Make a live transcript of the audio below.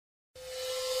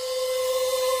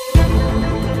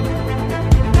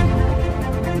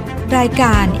รายก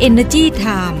าร Energy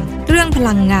Time เรื่องพ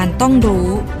ลังงานต้องรู้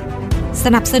ส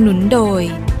นับสนุนโดย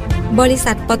บริ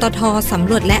ษัทปตท.สำ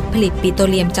รวจและผลิตปิโตร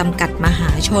เลียมจำกัดมหา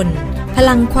ชนพ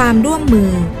ลังความร่วมมื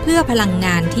อเพื่อพลังง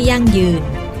านที่ยั่งยืน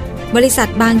บริษัท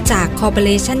บางจากคอร์ปอเร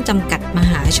ชั่นจำกัดม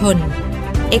หาชน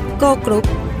เอ็กโกกรุ๊ป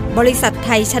บริษัทไท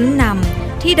ยชั้นน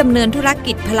ำที่ดำเนินธุร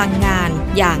กิจพลังงาน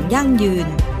อย่างยั่งยืน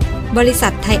บริษั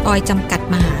ทไทยออยล์จำกัด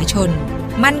มหาชน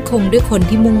มั่นคงด้วยคน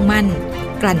ที่มุ่งมั่น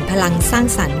กลั่นพลังสร้าง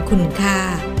สรรค์คุณค่า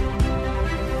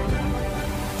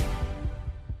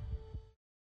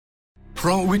เพร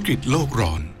าะวิกฤตโลก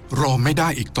ร้อนรอไม่ได้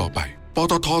อีกต่อไปป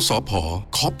ตทสผ.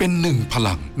ขอเป็นหนึ่งพ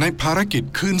ลังในภารกิจ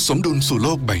คืนสมดุลสู่โล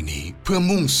กใบนี้เพื่อ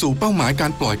มุ่งสู่เป้าหมายกา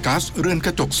รปล่อยก๊าซเรือนก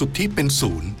ระจกสุทธิเป็น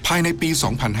ศูนย์ภายในปี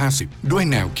 2050 ด้วย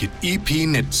แนวคิด EP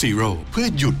Net Zero เพื่อ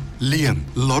หยุดเลี่ยง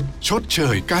ลดชดเช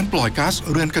ยการปล่อยก๊าซ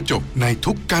เรือนกระจกใน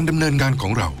ทุกการดำเนินงานขอ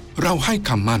งเราให้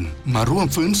คำมั่นมาร่วม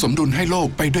ฟื้นสมดุลให้โลก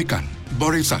ไปด้วยกันบ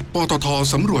ริษัทปตท.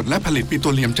สำรวจและผลิตปิโต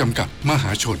รเลียมจำกัดมห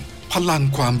าชนพลัง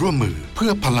ความร่วมมือเพื่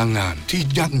อพลังงานที่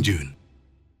ยั่งยืน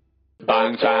บาง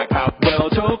จากขับเร็ว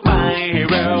ทุกไปให้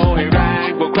เร็วให้แรง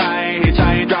กว่าใครให้ใจ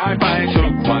ร้ายไปทุ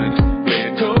กวันเปลี่ย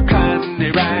นทุกคันให้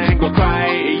แรงกว่าใคร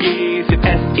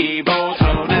20 SE Volt เ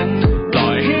ท่านั้นปล่อ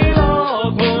ยให้โลก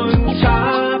หมุนช้า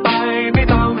ไปไม่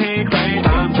ต้องให้ใครต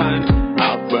ามทัน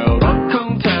อัพเวลรถของ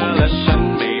เธอและฉัน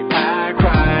ไม่แพ้ใคร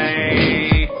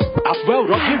อัพเวล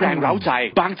รถให้แรงเร้าใจ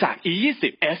บางจาก E20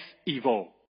 S Evo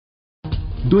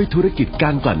ด้วยธุรกิจก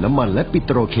ารกลั่นน้ำมันและปิโ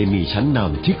ตรเคมีชั้นน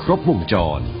ำที่ครบวงจ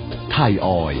รไทยอ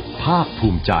อยล์ภาคภู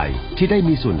มิใจที่ได้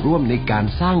มีส่วนร่วมในการ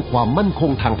สร้างความมั่นค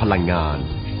งทางพลังงาน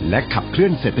และขับเคลื่อ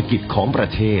นเศรษฐกิจของประ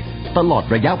เทศตลอด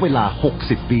ระยะเวลา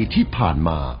60ปีที่ผ่านม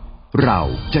าเรา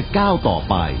จะก้าวต่อ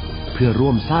ไปเพื่อร่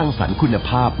วมสร้างสรรค์คุณภ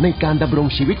าพในการดำรง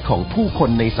ชีวิตของผู้คน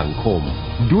ในสังคม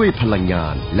ด้วยพลังงา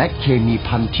นและเคมี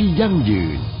ภัณฑ์ที่ยั่งยื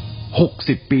น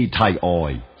60ปีไทยออ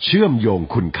ยล์เชื่อมโยง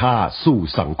คุณค่าสู่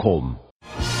สังคม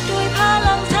ด้วยพ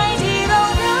ลังไทยที่เรา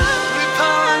รักด้วยพ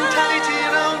ลังไทยที่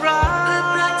เรารักเพื่อ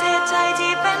ประเทศไทย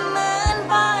ที่เป็นเหมือน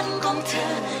บ้านของเธ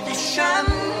อและฉัน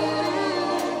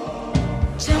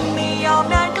จะไม่ยอม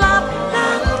เดินกลับห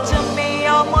ลังจะไม่ย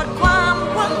อมหมดความ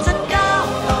หวังจะก้าว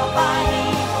ต่อไป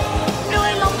ด้ว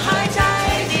ยลมหายใจ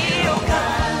เดียวกั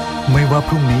นไม่ว่าพ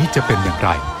รุ่งนี้จะเป็นอย่างไร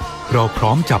เราพร้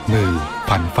อมจับมือ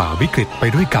ผ่านฝ่าวิกฤตไป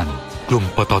ด้วยกันกลุ่ม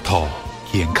ปตท.เ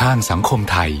คียงข้างสังคม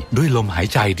ไทยด้วยลมหาย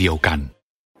ใจเดียวกัน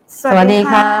สวัสดี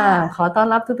ค่ะขอต้อน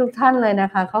รับทุกท่านเลยนะ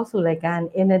คะเข้าสู่รายการ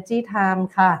Energy Time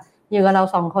ค่ะอยู่กับเรา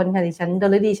2คนค่ะดิฉันดล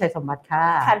ฤดีชัยสมบัติค่ะ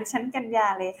ค่ะดิฉันกัญญา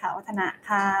เลขาวัฒนะ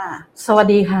ค่ะสวัส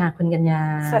ดีค่ะคุณกัญญา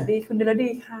สวัสดีคุณดลฤดี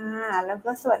ค่ะแล้วก็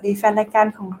สวัสดีแฟนรายการ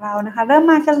ของเรานะคะเริ่ม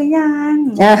มากันหรือยัง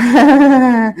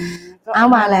เอา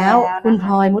มาแล้วคุณพ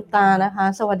ลอยมุตตานะคะ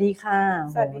สวัสดีค่ะ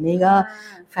วันนี้ก็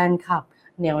แฟนคลับ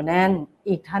เหนียวแน่น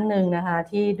อีกท่านนึงนะคะ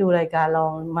ที่ดูรายการเรา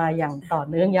มาอย่างต่อ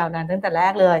เนื่องยาวนานตั้งแต่แร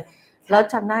กเลยแล้ว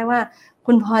จำได้ว่า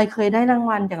คุณพลอยเคยได้ราง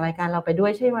วัลจากรายการเราไปด้ว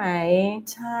ยใช่ไหม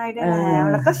ใช่ได้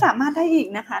แล้วก็สามารถได้อีก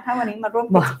นะคะถ้าวันนี้มาร่วม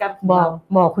กิจกรรม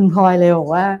บอกคุณพลอยเลยบอก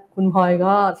ว่าคุณพลอย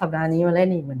ก็สัปดาห์นี้มาเล่น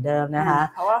อีกเหมือนเดิมนะคะ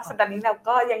เพราะว่าสัปดาห์นี้เรา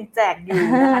ก็ยังแจกอยู่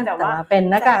นะคะแต่ว่าเป็น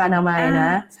หน้ากากอนามัยน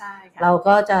ะใช่ค่ะเรา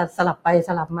ก็จะสลับไปส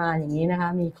ลับมาอย่างนี้นะคะ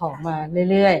มีของมา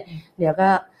เรื่อยๆเดี๋ยวก็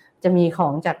จะมีขอ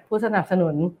งจากผู้สนับสนุ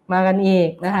นมากันอีก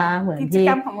นะคะเหมือนที่กิจก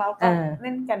รรมของเราก็เ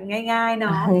ล่นกันง่ายๆเนา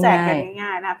ะแจกกันง่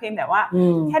ายๆนะเพียงแต่ว่า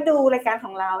แค่ดูรายการข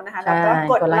องเรานะคะแล้วก็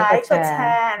กดไลค์กดแช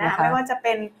ร์นะคะไม่ว่าจะเ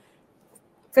ป็น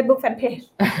Facebook Fanpage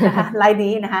นะคะไลน์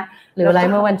นี้นะคะหรือไลน์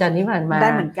เมื่อวันจันทร์ที่ผ่านมาได้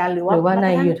เหมือนกันหรือว่าใน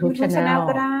YouTube Channel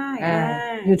ก็ได้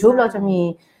YouTube เราจะมี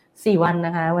4วันน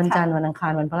ะคะวันจันทร์วันอังคา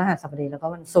รวันพฤหัสบดีแล้วก็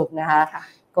วันศุกร์นะคะ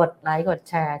กดไลค์กด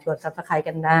แชร์กด Subscribe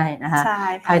กันได้นะคะ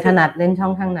ใครถนัดเล่นช่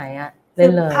องทางไหนอะเล่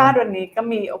นเลยพลาดวันนี้ก็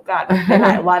มีโอกาสหล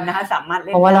ายวันนะคะสามารถเ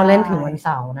ล่นเพราะว่าเราเล่นถึงวันเส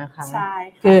าร์นะคะใช่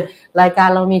คือรายการ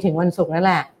เรามีถึงวันศุกร์นั่นแ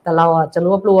หละแต่เราจะร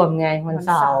วบรวมไงวันเ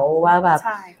สาร์ว่าแบบ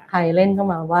ใครเล่นเข้า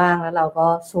มาว่างแล้วเราก็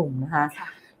สุ่มนะคะ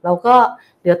แล้วก็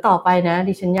เดี๋ยวต่อไปนะ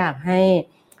ดิฉันอยากให้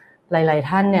หลายๆ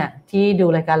ท่านเนี่ยที่ดู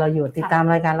รายการเราอยู่ติดตาม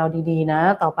รายการเราดีๆนะ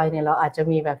ต่อไปเนี่ยเราอาจจะ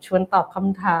มีแบบชวนตอบค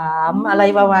ำถามอะไร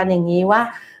ประมาณอย่างนี้ว่า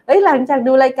หลังจาก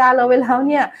ดูรายการเราไปแล้ว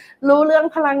เนี่ยรู้เรื่อง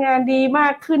พลังงานดีมา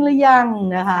กขึ้นหรือยัง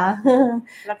นะคะ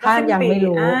ถ้ายังไม่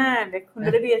รู้เดี๋ยวคุณด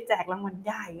ลฤดีแจกรางวัลใ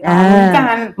หญ่กั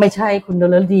นไม่ใช่คุณด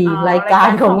ลฤดีรายการ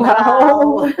ของเรา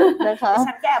นะคะ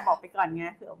ฉันแกบอกไปก่อนไง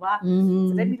เผื่อว่า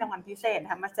จะได้มีรางวัลพิเศษ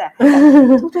ทำมาแจก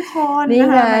ทุกๆคนนี่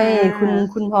ไง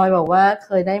คุณพลอยบอกว่าเค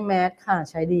ยได้แมสค่ะ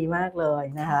ใช้ดีมากเลย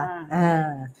นะคะ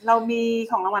เรามี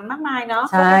ของรางวัลมากมายเนาะ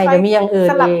ใช่เดี๋ยวมีอย่างอื่น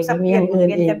อีกมีอย่างอื่น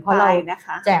อีกเพราะเรา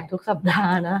แจกทุกสัปดา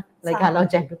ห์นะรายการเรา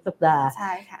แจกทุกสัปดาห์ใ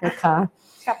ช่ค่ะนะคะ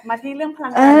กลับมาที่เรื่องพลั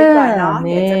งงานดีกว่าเนาะเ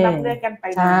ดี๋ยวจะรับเรื่องกันไป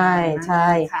ใช่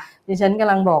ดิฉันก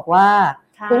ำลังบอกว่า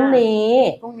พรุ่งนี้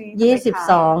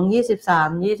22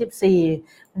 23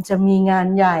 24มันจะมีงาน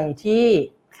ใหญ่ที่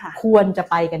ควรจะ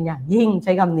ไปกันอย่างยิ่งใ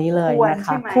ช้คำนี้เลยนะค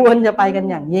ะควรจะไปกัน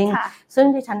อย่างยิ่งซึ่ง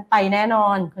ที่ฉันไปแน่นอ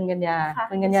นคุณกัญญา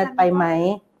ไปไหม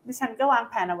ดิฉันก็วาง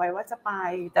แผนเอาไว้ว่าจะไป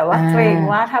แต่ว่าเกรง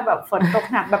ว่าถ้าแบบฝนตก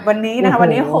หนักแบบวันนี้นะคะวัน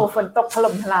นี้โหฝนตกถ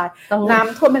ล่มทลายน้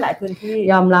ำท่วมไปหลายพื้นที่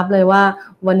ยอมรับเลยว่า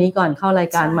วันนี้ก่อนเข้าราย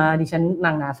การมาดิฉันห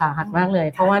นักหนาสาหัสมากเลย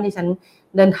เพราะว่าดิฉัน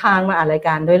เดินทางมาอัดรายก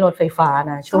ารด้วยรถไฟฟ้า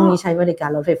นะช่วงนี้ใช้บริการ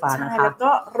รถไฟฟ้านะคะแล้ว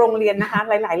ก็โรงเรียนนะคะ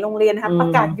หลายๆโรงเรียนนะคะประ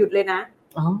กาศหยุดเลยนะ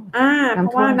เพร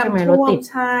าะว่าน้ำท่วม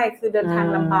ใช่คือเดินทาง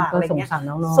ลำบากอะไรเงี้ย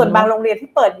ส่วนบางโรงเรียนที่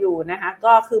เปิดอยู่นะคะ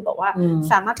ก็คือบอกว่า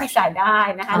สามารถไปจ่ายได้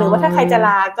นะคะหรือว่าถ้าใครจะล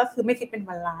าก็คือไม่คิดเป็น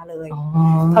วันลาเลย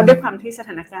เพราะด้วยความที่สถ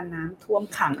านการณ์น้ำท่วม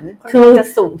ขังจะ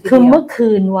สูงคือเมื่อ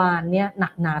คืนวานเนี่ยหนั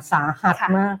กหนาสาหัส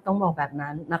มากต้องบอกแบบ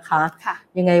นั้นนะคะ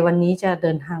ยังไงวันนี้จะเ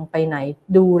ดินทางไปไหน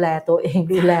ดูแลตัวเอง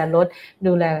ดูแลรถ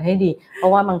ดูแลให้ดีเพรา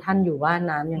ะว่าบางท่านอยู่บ้าน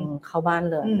น้ำยังเข้าบ้าน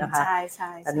เลยนะคะใ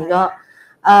ช่ตอนนี้ก็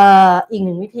อีกห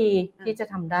นึ่งวิธีที่จะ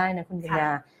ทำได้นะคุณกัญญา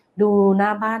ดูหน้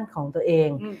าบ้านของตัวเอง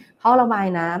ท่อระบาย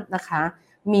น้ำนะคะ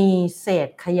มีเศษ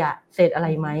ขยะเศษอะไร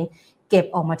ไหมเก็บ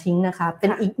ออกมาทิ้งนะคะเป็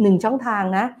นอีกหนึ่งช่องทาง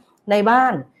นะในบ้า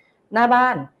นหน้าบ้า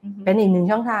นเป็นอีกหนึ่ง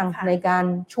ช่องทางในการ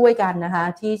ช่วยกันนะคะ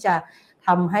ที่จะท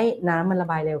ำให้น้ำมันระ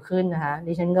บายเร็วขึ้นนะคะ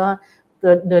ดิฉันก็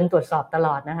เดินตรวจสอบตล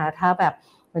อดนะคะถ้าแบบ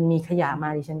มันมีขยะมา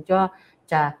ดิฉันก็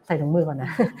จะใส่ถุงมือก่อนน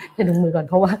ะใส่ถุงมือก่อน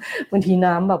เพราะว่าบางที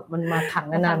น้ำแบบมันมาขัง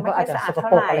นานๆก็อาจจะสก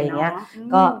ปรกอะไรเงี้ย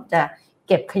ก็จะ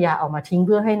เก็บขยะออกมาทิ้งเ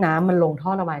พื่อให้น้ำมันลงท่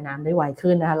อระบายน้ำได้ไว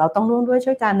ขึ้นนะคะเราต้องร่วมด้วย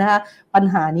ช่วยกันนะคะปัญ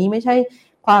หานี้ไม่ใช่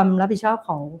ความรับผิดชอบข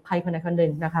องใครคนใดคนหนึ่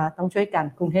งนะคะต้องช่วยกัน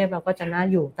กรุงเทพเราก็จะน่า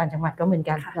อยู่ต่างจังหวัดก็เหมือน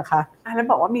กันนะคะแล้ว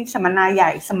บอกว่ามีสัมมนาให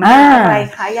ญ่สัมมนาอะไร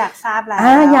คะอยากทราบแล้ว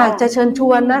อยากจะเชิญช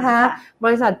วนนะคะบ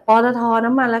ริษัทปตท.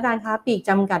น้ำมันและการค้าปลีก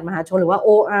จำกัดมหาชนหรือว่า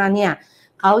OR เนี่ย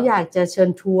เขาอยากจะเชิญ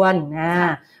ชวนนะ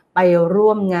ไปร่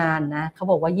วมงานนะเขา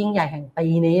บอกว่ายิ่งใหญ่แห่งปี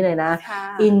นี้เลยนะ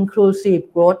Inclusive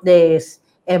Growth Days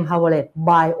Empowered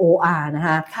by OR นะค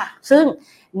ะซึ่ง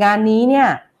งานนี้เนี่ย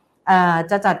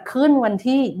จะจัดขึ้นวัน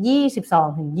ที่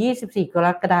 22-24 กร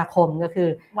กฎาคมก็คือ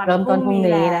เริ่มต้นพรุ่ง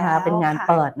นี้นะคะเป็นงาน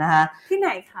เปิดนะคะที่ไหน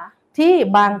คะที่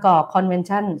บางกอกคอนเวน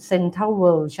ชั่นเซ็นทรัลเ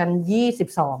วิลด์ชั้น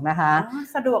22นะคะ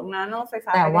สะดวกนะรถไฟฟ้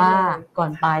าแต่ว่าก่อ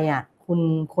นไปคุณ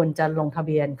ควรจะลงทะเ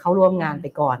บียนเข้าร่วมงานไป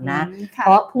ก่อนนะเพ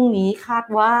ราะพรุ่งนี้คาด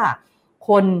ว่าค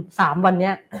น3วันเนี้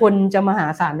ยคนจะมหา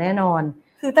ศาลแน่นอน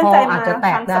คือตั้งใจมา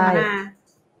ฟังสัมมนา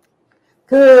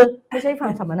คือไม่ใช่ฟั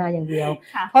งสัมมนาอย่างเดียว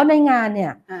เพราะในงานเนี่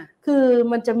ยคือ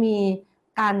มันจะมี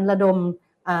การระดม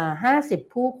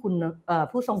50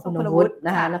ผู้ทรงคุณวุฒิน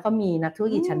ะคะแล้วก็มีนักธุร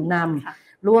กิจชั้นน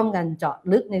ำร่วมกันเจาะ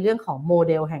ลึกในเรื่องของโมเ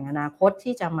ดลแห่งอนาคต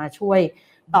ที่จะมาช่วย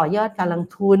ต่อยอดการลง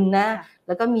ทุนนะแ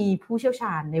ล้วก็มีผู้เชี่ยวช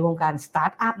าญในวงการสตา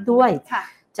ร์ทอัพด้วย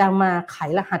จะมาไข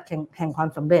รหัสแห่งความ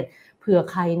สำเร็จเผื่อ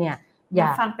ใครเนี่ยอย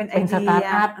ากเป็นสตาร์ท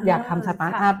อัพอยากทำสตา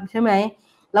ร์ทอัพใช่ไหม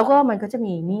แล้วก็มันก็จะ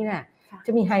มีนี่แหละจ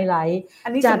ะมีไฮไลท์อั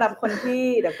นนี้สำหรับคนที่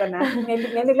เดี๋ยวกันนะใ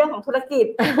นเรื่องของธุรกิจ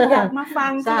อยากมาฟั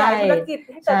งขยายธุรกิจ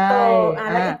ให้เติบโต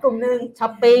แล้วอีกกลุ่มนึงช้อ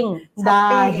ปปิ้งได้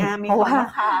เพราะว่า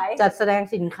จัดแสดง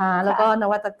สินค้าแล้วก็น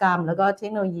วัตกรรมแล้วก็เทค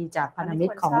โนโลยีจากพันธมิต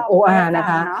รของ OR นะ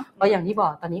คะก็อย่างที่บอ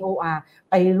กตอนนี้ OR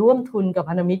ไปร่วมทุนกับ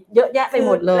พันธมิตรเยอะแยะไปห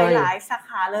มดเลยหลายสาข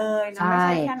าเลยนะไม่ใ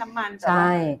ช่แค่น้ำมันแต่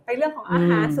ไปเรื่องของอา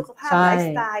หารสุขภาพไลฟ์ส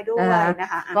ไตล์ด้วยนะ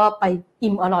คะก็ไป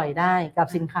อิ่มอร่อยได้กับ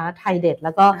สินค้าไทยเด็ดแ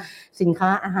ล้วก็สินค้า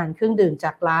อาหารเครื่องดื่มจ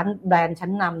ากร้านแบรนด์ชั้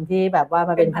นนำที่แบบว่า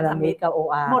มาเป็นพันธมิตรกับ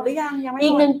OR หมดหรือยังไม่หมดอี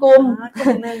กหนึ่งกลุ่ม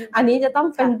อันนี้จะต้อง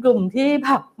เป็นกลุ่มที่แบ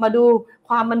บมาดู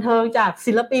ความบันเทิงจาก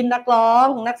ศิลปินนักร้อง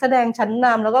นักแสดงชั้นน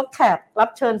ำแล้วก็แขกรับ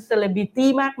เชิญเซเลบริตี้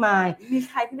มากมายมี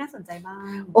ใครที่น่าสนใจบ้า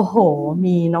งโอ้โห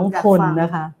มีน้องพลน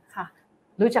ะคะ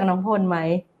รู้จักน้องพลไหม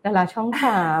ดาราช่อง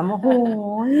3โอ้โห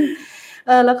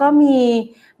แล้วก็มี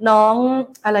น้อง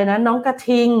อะไรนะน้องกระ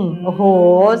ทิงโอ้โห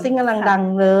ซิ่งกำลังดัง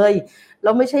เลยแล้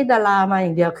วไม่ใช่ดารามาอย่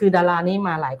างเดียวคือดารานี่ม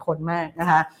าหลายคนมากนะ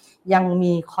คะยัง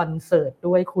มีคอนเสิร์ต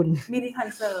ด้วยคุณมินิคอน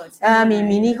เสิร์ตมี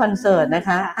มินิคอนเสิร์ตนะค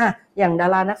ะอย่างดา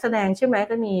รานักแสดงใช่ไหม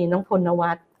ก็มีน้องพลน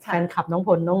วัตแฟนคลับน้องพ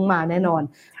ลน้องมาแน่นอน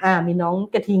มีน้อง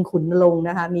กระทิงขุนลงน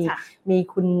ะคะมี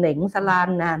คุณเหน่งสลาน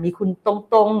มีคุณต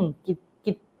รงกิ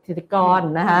ตติกร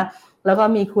นะคะแล้วก็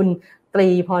มีคุณตรี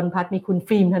พรพัฒน์มีคุณ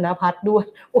ฟิล์มธนภัทรด้วย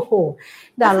โอ้โห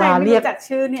ดาราเรียกจาก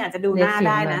ชื่อเนี่ยอาจจะดูหน้าไ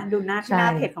ด้นะดูหน้าที่หน้า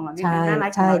เพจของเราหน้าไล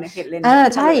ฟ์ของเราในเพจเลย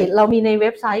ใช่เรามีในเว็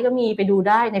บไซต์ก็มีไปดู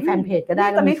ได้ในแฟนเพจก็ได้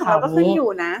ตอนนี้ของเราก็ขึ้นอยู่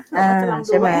นะเราจะลอง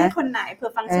ดูว่าคนไหนเผื่อ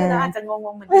ฟังชื่อแล้วอาจจะง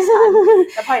งๆเหมือนกัน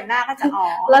แต่พอเห็นหน้าก็จะอ๋อ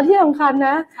แล้วที่สำคัญน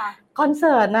ะคอนเ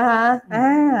สิร์ตนะคะ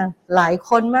หลาย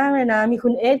คนมากเลยนะมีคุ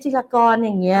ณเอจิรกรอ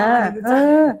ย่างเงี้ย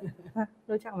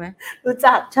รู้จักไหมรู้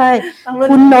จักใช่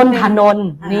คุณนนทนนท์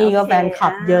นี่ก็แฟนคลั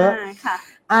บเยอะค่ะ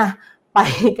ไป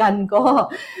กันก็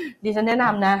ดิฉันแนะน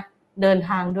ำนะเดิน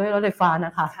ทางด้วยรถไฟฟ้าน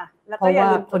ะคะ เพราะว่า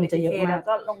คนจะเยอะมาก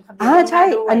ใช่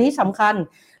อันนี้สำคัญ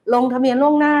ลงทะเบียนล่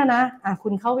วงหน้านะคุ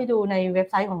ณเข้าไปดูในเว็บ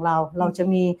ไซต์ของเราจะ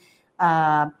มี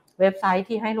เว็บไซต์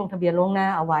ที่ให้ลงทะเบียนล่วงหน้า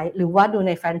เอาไว้หรือว่าดูใ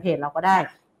นแฟนเพจเราก็ได้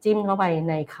จิ้มเข้าไป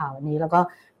ในข่าวนี้แล้วก็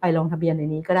ไปลงทะเบียนใน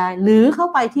นี้ก็ได้หรือเข้า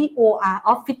ไปที่ OR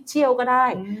Official ก็ได้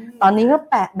ตอนนี้ก็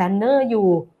แปะแบนเนอร์อยู่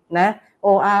นะ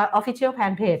OR Official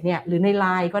Fan Page เนี่ยหรือใน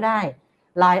LINE ก็ได้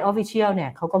LINE Official เนี่ย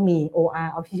เขาก็มี OR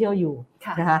Official อยู่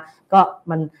นะคะก็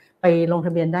มันไปลงท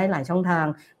ะเบียนได้หลายช่องทาง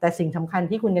แต่สิ่งสำคัญ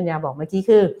ที่คุณกัญญาบอกเมื่อกี้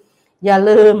คืออย่า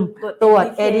ลืมตรวจ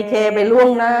ADK ไปล่วง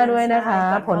หน้าด้วยนะคะ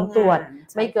ผลตรวจ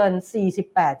ไม่เกิน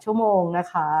48ชั่วโมงนะ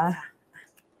คะ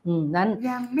นั้น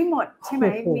ยังไม่หมดใช่ไหม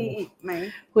มีอีกไหม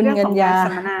คุณกัญญา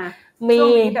มี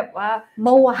แบบว่าเ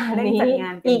มื่อวานนี้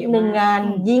อีกหนึ่งงาน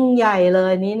ยิ่งใหญ่เล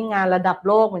ยนี่งานระดับ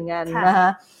โลกเหมือนกันนะคะ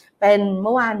เป็นเ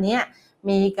มื่อวานนี้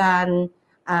มีการ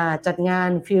จัดงาน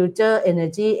Future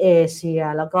Energy Asia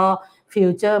แล้วก็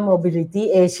Future Mobility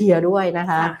Asia ด้วยนะ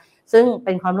คะซึ่งเ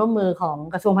ป็นความร่วมมือของ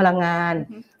กระทรวงพลังงาน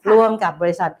ร่วมกับบ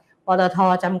ริษัทปตท.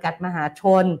จำกัดมหาช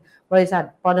นบริษัท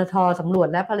ปตท.สำรวจ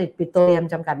และผลิตปิโตรเลียม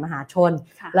จำกัดมหาชน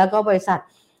แล้วก็บริษัท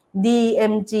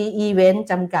DMG Event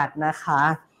จำกัดนะคะ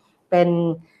เป็น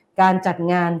การจัด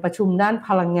งานประชุมด้านพ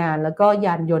ลังงานแล้วก็ย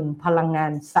านยนต์พลังงา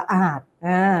นสะอาด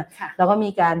แล้วก็มี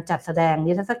การจัดแสดง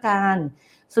นิทรรศการ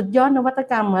สุดยอดนวัต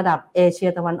กรรมระดับเอเชีย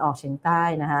ตะวันออกเฉียงใต้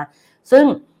นะคะซึ่ง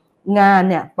งาน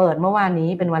เนี่ยเปิดเมื่อวานนี้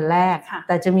เป็นวันแรกแ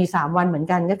ต่จะมี3วันเหมือน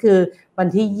กันก็คือวัน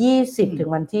ที่20ถึง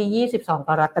วันที่22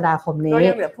กรกฎาคมนี้ก็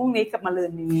ยังเหลือพรุ่งนี้กับมะรื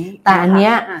นนี้แต่อันเนี้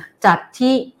ยจัด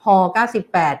ที่ฮ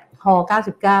98ฮ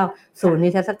99ศูนย์นิ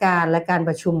ทรรศการและการป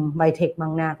ระชุมไบเทคบา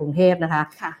งนากรุงเทพนะคะ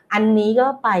อันนี้ก็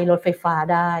ไปรถไฟฟ้า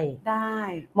ได้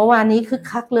เมื่อวานนี้คึก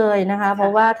คักเลยนะคะเพรา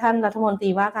ะว่าท่านรัฐมนตรี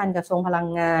ว่าการกระทรวงพลัง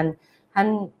งานท่าน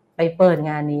ไปเปิด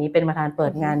งานนี้เป็นประธานเปิ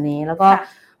ดงานนี้แล้วก็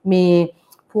มี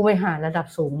ผู้บริหารระดับ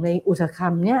สูงในอุตสาหกร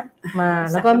รมเนี้ยมา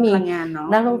แล้วก็มี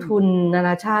นักลงทุนนาน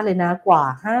าชาติเลยนะกว่า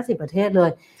50ประเทศเลย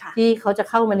ที่เขาจะ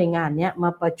เข้ามาในงานเนี้ยมา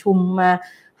ประชุมมา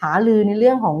หารือในเ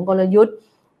รื่องของกลยุทธ์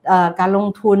การลง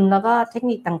ทุนแล้วก็เทค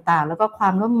นิคต่างๆแล้วก็ควา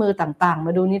มร่วมมือต่างๆม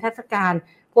าดูนิทรรศการ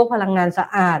พวกพลังงานสะ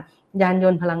อาดยานย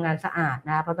นต์พลังงานสะอาดน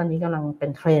ะเพราะตอนนี้กำลังเป็น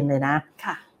เทรนด์เลยนะ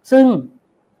ซึ่ง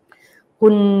คุ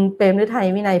ณเปรมฤทัย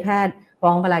วินัยแพทย์ร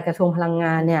องปลัดกระทรวงพลังง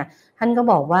านเนี่ยท่านก็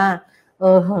บอกว่า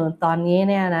ตอนนี้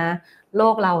เนี่ยนะโล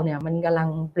กเราเนี่ยมันกำลัง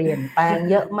เปลี่ยนแปลง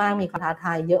เยอะมากมีความท้าท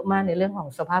ายเยอะมากในเรื่องของ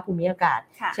สภาพภูมิอากาศ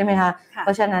ใช่ไหมคะเพ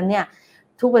ราะฉะนั้นเนี่ย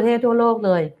ทุกประเทศทั่วโลกเ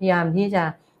ลยพยายามที่จะ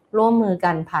ร่วมมือ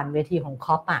กันผ่านเวทีของค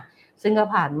อปซึ่งก็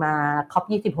ผ่านมาคอป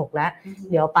26แล้ว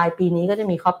เดี๋ยวปลายปีนี้ก็จะ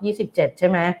มีคอป27ใช่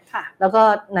ไหมแล้วก็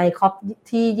ในคอป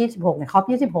ที่26เนี่ยคอป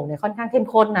26เนี่ยค่อนข้างเข้ม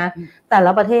ข้นนะแต่ล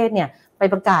ะประเทศเนี่ยไป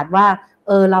ประกาศว่า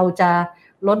เราจะ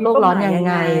ลดโลกร้อนยัง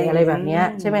ไงอะไรแบบนี้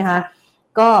ใช่ไหมคะ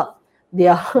ก็เ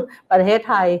ดี๋ยวประเทศ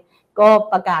ไทยก็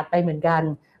ประกาศไปเหมือนกัน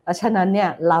เพราะฉะนั้นเนี่ย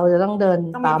เราจะต้องเดิน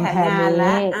ตามแผน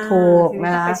นี้ถูกน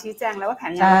ะคะไปชี้แจงแล้วว่าแผ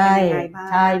นงานเป็นยังไงบ้าง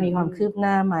ใช่มีความคืบห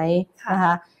น้าไหมนะค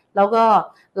ะแล้วก็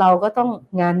เราก็ต้อง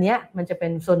งานนี้มันจะเป็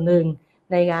นส่วนหนึ่ง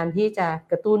ในการที่จะ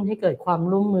กระตุ้นให้เกิดความ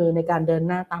ร่วมมือในการเดิน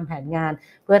หน้าตามแผนงาน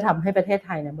เพื่อทำให้ประเทศไท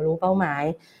ยเนี่ยบรรลุเป้าหมาย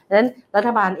ดังนั้นรัฐ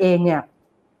บาลเองเนี่ย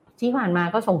ที่ผ่านมา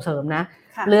ก็ส่งเสริมนะ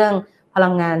เรื่องพลั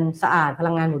งงานสะอาดพ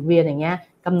ลังงานหมุนเวียนอย่างเงี้ย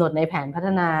กำหนดในแผนพัฒ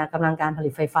นากำลังการผลิ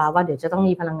ตไฟฟ้าว่าเดี๋ยวจะต้อง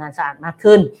มีพลังงานสะอาดมาก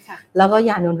ขึ้นแล้วก็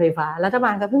ยานยนต์ไฟฟ้ารัฐบ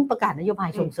าลก็เพิ่งประกาศนโยบาย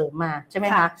ส่งเสริมมาใช่ไหม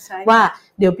คะว่า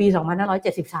เดี๋ยวปี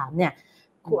2573เนี่ย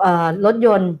รถย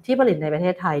นต์ที่ผลิตในประเท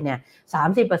ศไทยเนี่ย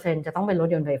 30% จะต้องเป็นรถ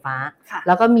ยนต์ไฟฟ้าแ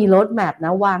ล้วก็มีรถแมพน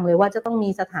ะวางเลยว่าจะต้องมี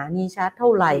สถานีชาร์จเท่า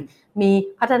ไหร่มี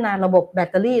พัฒนาระบบแบต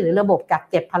เตอรี่หรือระบบกัก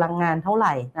เก็บพลังงานเท่าไห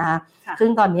ร่นะคะซึ่ง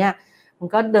ตอนนี้มัน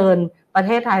ก็เดินประเ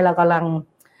ทศไทยเรากำลัง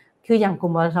คืออย่างกลุ่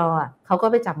มปตท.เขาก็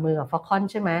ไปจับมือกับ Foxconn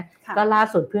ใช่ไหมก็ล่า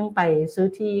สุดเพิ่งไปซื้อ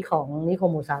ที่ของนิค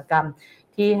มอุตสาหกรรม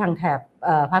ที่ทางแถบ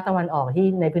ภาคตะวันออกที่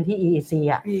ในพื้นที่ EEC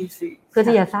เพื่อ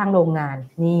ที่จะสร้างโรงงาน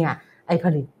นี่ไอผ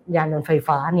ลิตยานยนต์ไฟ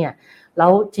ฟ้าเนี่ยแล้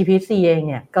ว GPC เอง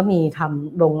เนี่ยก็มีท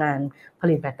ำโรงงานผ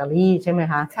ลิตแบตเตอรี่ใช่ไหม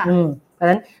คะเพราะฉะ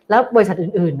นั้นแล้วบริษัท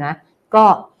อื่นๆนะก็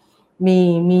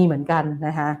มีเหมือนกันน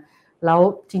ะคะแล้ว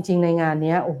จริงๆในงาน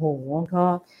นี้โอ้โหก็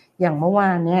อย่างเมื่อว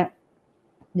านเนี่ย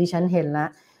ดิฉันเห็นละ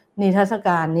นิทรรศก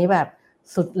ารนี้แบบ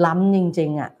สุดล้ำจริง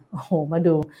ๆโอ้โหมา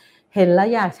ดูเห็นแล้ว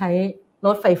อยากใช้ร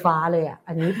ถไฟฟ้าเลย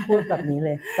อันนี้พูดแบบนี้เล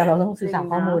ยแต่เราต้องศึกษา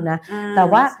ข้อมูลนะแต่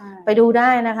ว่าไปดูได้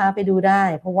นะคะไปดูได้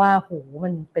เพราะว่าโหมั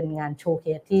นเป็นงานโชว์เค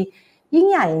สที่ยิ่ง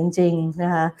ใหญ่จริงๆน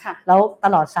ะคะแล้วต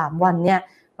ลอด3วันเนี่ย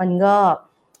มันก็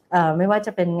ไม่ว่าจ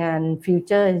ะเป็นงาน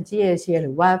Future Energy Asia ห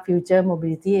รือว่า Future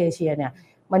Mobility Asia เนี่ย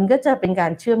มันก็จะเป็นกา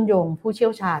รเชื่อมโยงผู้เชี่ย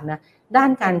วชาญนะด้า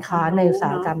นการค้าในอุตสา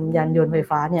หกรรมยานยนต์ไฟ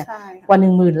ฟ้าเนี่ยกว่า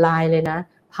 10,000 รายเลยนะ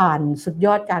ผ่านสุดย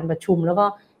อดการประชุมแล้วก็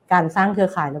การสร้างเครือ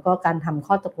ข่ายแล้วก็การทำ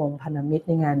ข้อตกลงพันธมิตรใ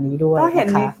นงานนี้ด้วยก็เห็น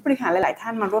มีผู้บริหารหลายๆท่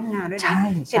านมาร่วมงานด้วยนะ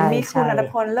เห็นมีคุณณัฐ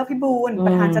พล เลิศพิบูลย์ป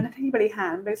ระธานเจ้าหน้าที่บริหา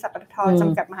รบริษัทปตท.จ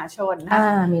ำกัดมหาชนนะค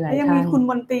ะและยังมีคุณ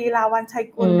มนตรีลาวันชัย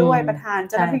กุลด้วยประธาน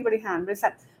เจ้าหน้าที่บริหารบริษั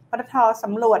ทปตท.ส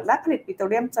ำรวจและผลิตปิโตร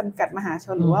เลียมจำกัดมหาช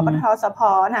นหรือว่าปตท.สผ.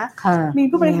นะมี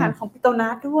ผู้บริหารของปิโตรนั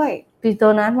สด้วยปิโตร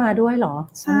นัสมาด้วยเหรอ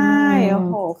ใช่โอ้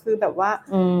โหคือแบบว่า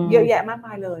เยอะแยะมากม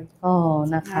ายเลยอ๋อ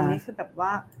นะคะอันนี้คือแบบว่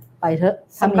าไปเถอะ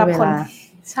สำหรับคน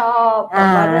ชอบ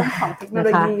เรื่องของเทคโนโล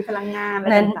ยีพลังงานอะ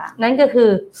ไรต่างๆนั่นก็คือ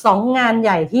2งานให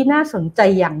ญ่ที่น่าสนใจ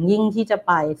อย่างยิ่งที่จะไ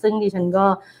ปซึ่งดิฉันก็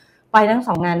ไปทั้ง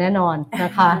2งานแน่นอนน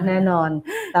ะคะแน่นอน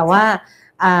แต่ว่า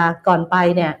ก่อนไป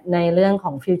เนี่ยในเรื่องข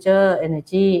อง Future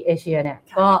Energy Asia เนี่ย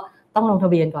ก็ต้องลงทะ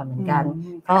เบียนก่อนเหมือนกัน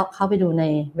ก็เข้าไปดูใน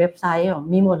เว็บไซต์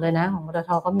มีหมดเลยนะของปตท.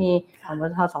ก็มีของป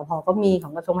ตท.สผ.ก็มีขอ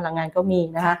งกระทรวงพลังงานก็มี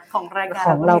นะคะของรายการข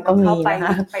องเราก็มีนะค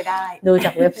ะไปได้ดูจ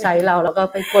ากเว็บไซต์เราแล้วก็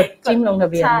ไปกดจิ้มลงทะ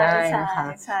เบียนได้นะคะ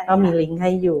ก็มีลิงก์ให้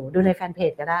อยู่ดูในแฟนเพ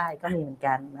จก็ได้ก็มีเหมือน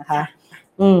กันนะคะ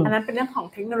อันนั้นเป็นเรื่องของ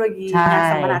เทคโนโลยีงาน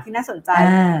สัมมนาที่น่าสนใจ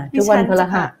ทุกวันพฤ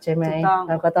หัสใช่ไหม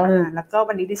เราก็ต้องแล้วก็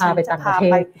วันนี้ดิฉันจะพา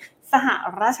ไปสห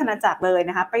ราชอาณาจักรเลย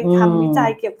นะคะไปทำวิจัย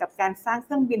เกี่ยวกับการสร้างเค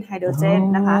รื่องบินไฮโดรเจน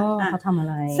นะคะเขาทำอะ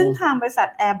ไรซึ่งทางบริษัท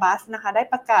Airbus นะคะได้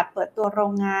ประกาศเปิดตัวโร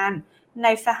งงานใน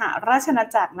สหราชอาณา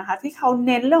จักรนะคะที่เขาเ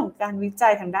น้นเรื่องของการวิจั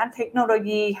ยทางด้านเทคโนโล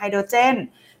ยีไฮโดรเจน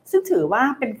ซึ่งถือว่า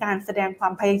เป็นการแสดงควา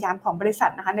มพยายามของบริษั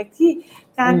ทนะคะในที่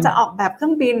การจะออกแบบเครื่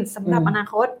องบินสำหรับอนา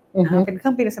คตเป็นเครื่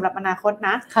องบินสำหรับอนาคตน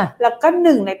ะแล้วก็ห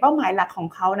นึ่งในเป้าหมายหลักของ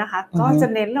เขานะคะก็จะ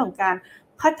เน้นเรื่องของการ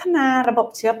พัฒนาระบบ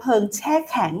เชื้อเพลิงแช่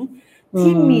แข็ง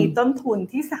ที่มีต้นทุน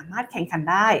ที่สามารถแข่งขัน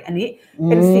ได้อันนี้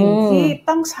เป็นสิ่งที่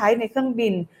ต้องใช้ในเครื่องบิ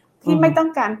นที่ไม่ต้อง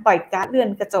การปล่อยก๊าซเรือน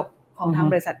กระจกของทาง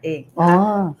บริษัทเองนะ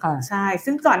คะใช่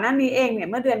ซึ่งก่อนหน้านี้เองเนี่ย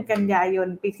เมื่อเดือนกันยายน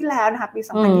ปีที่แล้วนะคะปี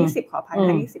2020ขออภัย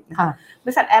2020นะคะบ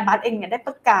ริษัท Airbus เองเนี่ยได้ป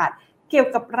ระกาศเกี่ยว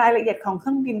กับรายละเอียดของเค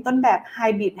รื่องบินต้นแบบไฮ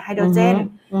บริดไฮโดรเจน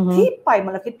ที่ปล่อยม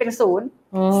ลพิษเป็นศูนย์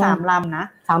3ลำนะ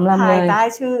ภายใต้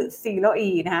ชื่อ Zero E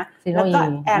นะคะแล้วก็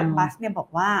Airbus เนี่ยบอก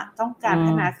ว่าต้องการพั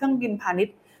ฒนาเครื่องบินพาณิช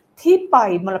ย์ที่ปล่อย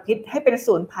มลพิษให้เป็น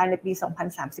ศูนย์ภายในปี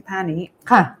2035นี้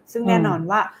ค่ะซึ่งแน่นอน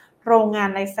ว่าโรงงาน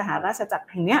ในสหราชอาณาจักร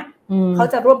แห่งเนี้ยเขา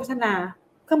จะร่วมพัฒนา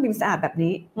เครื่องบินสะอาดแบบ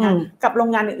นี้นะกับโรง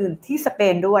งานอื่นๆที่สเป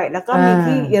นด้วยแล้วก็มี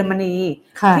ที่เยอรมนี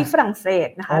ที่ฝรั่งเศส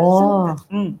นะคะซึ่ง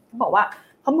เขาบอกว่า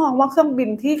เขามองว่าเครื่องบิน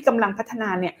ที่กำลังพัฒนา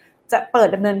เนี่ยจะเปิด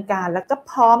ดำเนินการแล้วก็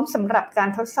พร้อมสำหรับการ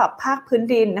ทดสอบภาคพื้น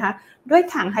ดินนะคะด้วย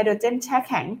ถังไฮโดรเจนแช่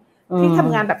แข็งที่ท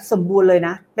ำงานแบบสมบูรณ์เลยน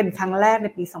ะเป็นครั้งแรกใน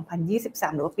ปี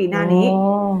2023หรือว่าปีหน้านี้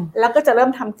แล้วก็จะเริ่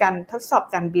มทำการทดสอบ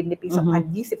การบินในปี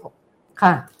2026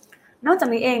ค่ะนอกจาก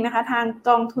นี้เองนะคะทางก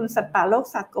องทุนสัตว์ป่าโลก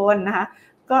สากลนะคะ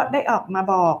ก็ได้ออกมา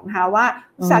บอกนะคะว่า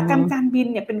อุตสาหกรรมการบิน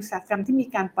เนี่ยเป็นอุตสาหกรรมที่มี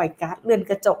การปล่อยก๊าซเรือน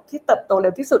กระจกที่เติบโตเร็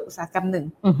วที่สุดอุตสาหกรรมหนึ่ง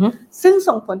ซึ่ง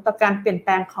ส่งผลต่อการเปลี่ยนแป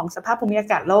ลงของสภาพภูมิอา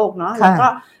กาศโลกเนาะแล้วก็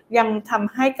ยังท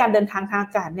ำให้การเดินทางทางอ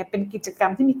ากาศเนี่ยเป็นกิจกรร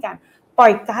มที่มีการปล่อ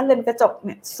ยก๊าซเรือนกระจกเ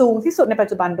นี่ยสูงที่สุดในปัจ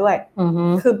จุบันด้วย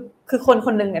คือคนค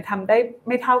นนึงเนี่ยทำได้ไ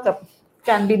ม่เท่ากับ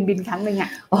การบินครั้งหนึ่งอ่ะ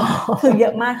คือเยอ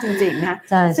ะมากจริงๆนะ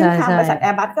ซึ่งทางบริษัท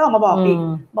Airbus ก็ออกมาบอกอีก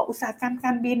บอกอุตสาหกรรมก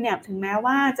ารบินเนี่ยถึงแม้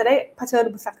ว่าจะได้เผชิญ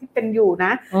อุปสรรคที่เป็นอยู่น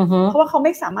ะเพราะว่าเขาไ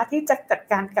ม่สามารถที่จะจัด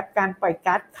การกับการปล่อย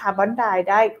ก๊าซคาร์บอนไดออกไซด์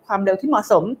ได้ความเร็วที่เหมาะ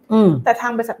สมแต่ทา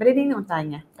งบริษัทไม่ได้นิ่งนอนใจ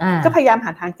ไงก็พยายามห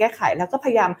าทางแก้ไขแล้วก็พ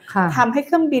ยายามทำให้เ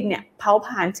ครื่องบินเนี่ยเผาผ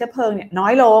ลาญเชื้อเพลิงเนี่ยน้อ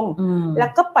ยลงแล้ว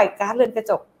ก็ปล่อยก๊าซเรือนกระ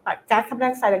จกก๊าซคาร์บอนไดอ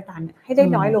อกไซด์ต่างๆให้ได้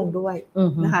น้อยลงด้วย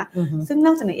นะคะซึ่งน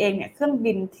อกจากนี้เองเนี่ยเครื่อง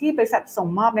บินที่บริษัทส่ง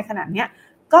มอบในขณะนี้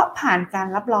ก็ผ่านการ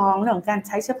รับรองเรื่องของการใ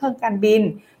ช้เชื้อเพลิงการบิน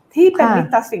ที่เป็นมิตร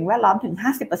ต่อสิ่งแวดล้อมถึง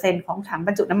 50% ของถังบ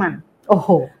รรจุน้ำมันโอ้โห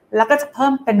แล้วก็จะเพิ่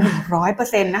มเป็น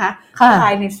 100% นะคะภา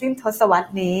ยในสิ้นทศวรร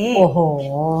ษนี้โอ้โห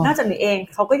นอกจากนี้เอง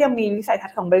เขาก็ยังมีวิสัยทัศ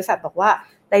น์ของบริษัทบอกว่า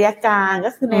ระยะกลาง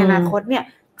ก็คือในอนาคตเนี่ย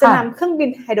จะนำเครื่องบิน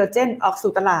ไฮโดรเจนออก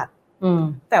สู่ตลาด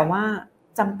แต่ว่า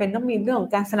จำเป็นต้องมีเรื่องขอ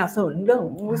งการสนับสนุนเรื่อง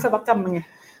วิศวกรรมไง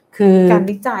คือการ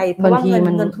วิจัยเพราะว่าเ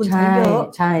งินทุนใช้เยอะ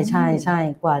ใช่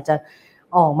กว่าจะ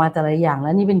ออกมาแต่ละอย่างแล้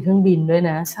วนี่เป็นเครื่องบินด้วย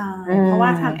นะใช่เพราะว่า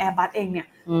ทาง Airbus เองเนี่ย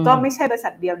ก็ไม่ใช่บริษั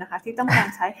ทเดียวนะคะที่ต้องการ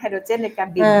ใช้ไฮโดรเจนในการ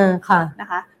บินนะ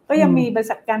คะก็ยังมีบริ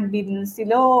ษัทการบิน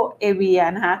Zero Avia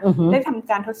นะคะได้ทำ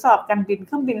การทดสอบการบินเค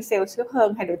รื่องบินเซลล์เชื้อเพลิง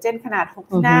ไฮโดรเจนขนาด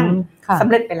6ที่นั่งสำ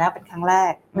เร็จไปแล้วเป็นครั้งแร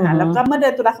กนะคะแล้วก็เมื่อเดื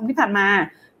อนตุลาคมที่ผ่านมา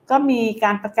ก็มีก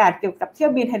ารประกาศเกี่ยวกับเที่ย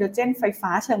วบินไฮโดรเจนไฟฟ้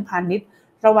าเชิงพาณิชย์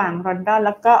ระหว่างลอนดอนแ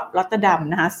ล้วก็รอตเตอร์ดัม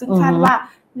นะคะซึ่งคาดว่า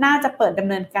น่าจะเปิดดำ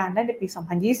เนินการได้ในปี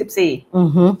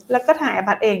2024แล้วก็ทาง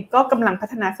Airbus เองก็กำลังพั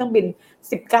ฒนาเครื่องบิน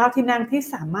19ที่นั่งที่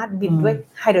สามารถบินด้วย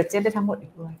ไฮโดรเจนได้ทั้งหมดอี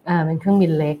กด้วยเป็นเครื่องบิ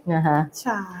นเล็กนะคะใ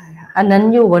ช่ค่ะอันนั้น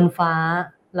อยู่บนฟ้า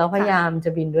แล้วพยายามจะ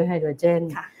บินด้วยไฮโดรเจน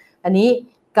อันนี้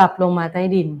กลับลงมาใต้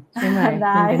ดินใช่ไหมไ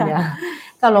ด้ค่ะ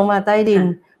กลับลงมาใต้ดิน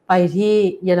ไปที่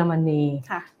เยอรมนี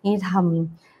นี่ท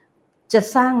จะ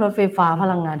สร้างรถไฟฟ้าพ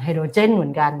ลังงานไฮโดรเจนเหมื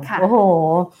อนกันโอ้โห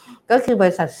ก็คือบ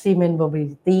ริษัท Siemens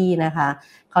Mobility นะคะ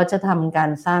เขาจะทำการ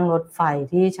สร้างรถไฟ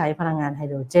ที่ใช้พลังงานไฮ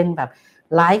โดรเจนแบบ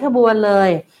หลายขบวนเลย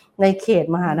ในเขต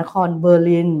มหานครเบอร์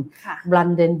ลินบรัน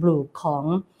เดนบรูกของ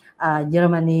เยอร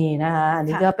มนีนะคะอัน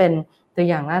นี้ก็เป็นตัว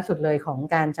อย่างล่าสุดเลยของ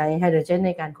การใช้ไฮโดรเจนใ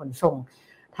นการขนส่ง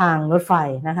ทางรถไฟ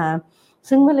นะคะ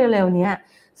ซึ่งเมื่อเร็วๆนี้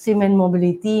Siemens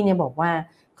Mobility เนี่ยบอกว่า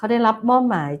เขาได้รับมอบ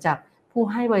หมายจากผู้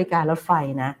ให้บริการรถไฟ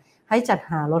นะให้จัด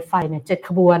หารถไฟเนี่ย7ข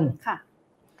บวน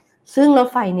ซึ่งรถ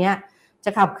ไฟเนี้ยจ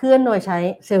ะขับเคลื่อนโดยใช้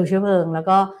เซลล์เชื้อเพลิงแล้ว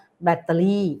ก็แบตเตอ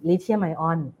รี่ลิเธียมไออ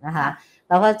อนนะคะ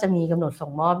แล้วก็จะมีกำหนดส่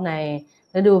งมอบใน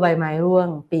ฤดูใบไม้ร่วง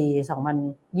ปี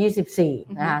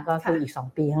2024นะคะก็คืออีก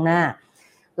2ปีข้างหน้า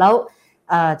แล้ว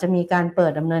จะมีการเปิ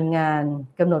ดดำเนินงาน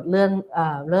กำหนดเ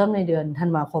ริ่มในเดือนธัน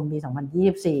วาคมปี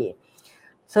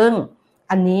2024ซึ่ง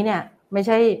อันนี้เนี่ยไม่ใ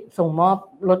ช่ส่งมอบ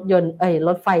ร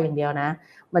ถไฟอย่างเดียวนะ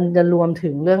มันจะรวมถึ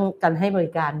งเรื่องการให้บ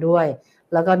ริการด้วย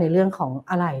แล้วก็ในเรื่องของ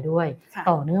อะไหล่ด้วย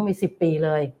ต่อเนื่องไป10 ปีเ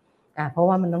ลยเพราะ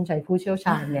ว่ามันต้องใช้ผู้เชี่ยวช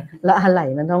าญเนี่ยและอะไหล่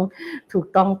มันต้องถูก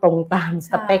ต้องตรงตามส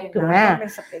เปคถูกไหม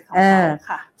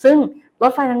ซึ่งร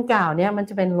ถไฟดังกล่าวเนี่ยมัน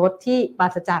จะเป็นรถที่ปรา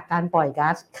ศจากการปล่อยก๊า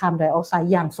ซคาร์บอนไดออกไซ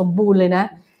ด์อย่างสมบูรณ์เลยนะ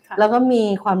แล้วก็มี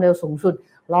ความเร็วสูงสุด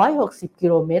160 กิ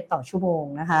โลเมตรต่อชั่วโมง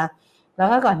นะคะแล้ว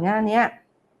ก็ก่อนหน้านี้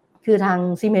คือทาง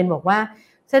ซีเมนต์บอกว่า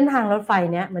เส้นทางรถไฟ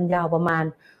เนี่ยมันยาวประมาณ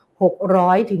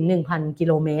600 ถึง 1,000 กิโ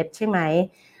ลเมตรใช่ไหม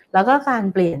แล้วก็การ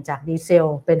เปลี่ยนจากดีเซล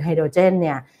เป็นไฮโดรเจนเ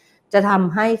นี่ยจะท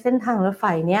ำให้เส้นทางรถไฟ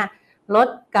เนี่ยลด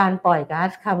การปล่อยก๊าซ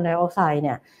คาร์บอนไดออกไซด์เ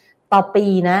นี่ยต่อปี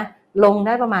นะลงไ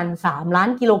ด้ประมาณ3 ล้าน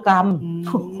กิโลกรัม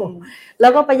แล้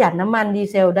วก็ประหยัดน้ำมันดี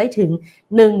เซลได้ถึง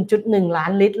 1.1 ล้า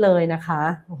นลิตรเลยนะคะ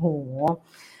โอ้โห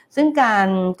ซึ่งก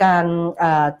าร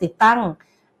ติดตั้ง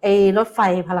รถไฟ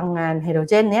พลังงานไฮโดร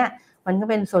เจนเนี่ยมันก็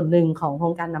เป็นส่วนหนึ่งของโคร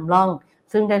งการนำร่อง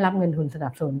ซึ่งได้รับเงินทุนสนั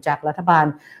บสนุนจากรัฐบาล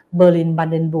เบอร์ลินบัน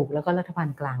เดนบุกแล้วก็รัฐบาล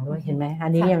กลางด้วยเห็นไหมอั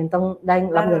นนี้ยังต้องได้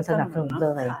รับเงินสนับสนุนเล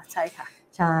ยใช่ค่ะ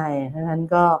ใช่ดังนั้น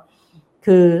ก็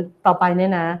คือต่อไปเนี่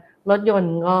ยนะรถยน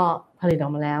ต์ก็ผลิตออ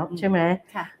กมาแล้วใช่ไหม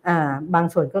บาง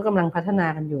ส่วนก็กำลังพัฒนา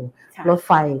กันอยู่รถไ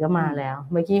ฟก็มาแล้ว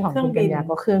เมื่อกี้ของคุณกัญญา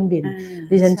ก็เครื่องบิน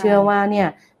ดิฉันเชื่อว่าเนี่ย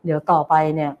เดี๋ยวต่อไป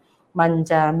เนี่ยมัน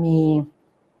จะมี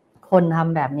คนท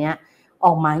ำแบบนี้อ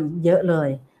อกมาเยอะเล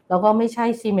ยแล้วก็ไม่ใช่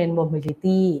Siemens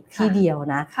Mobility ที่เดียว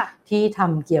นะที่ท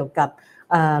ำเกี่ยวกับ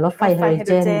รถไฟไฮโด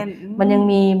รเจนมันยัง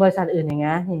มีบริษัทอื่นอ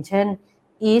ย่างเช่น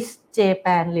East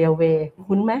Japan Railway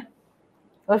คุ้นไหม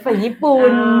รถไฟญี่ปุ่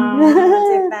น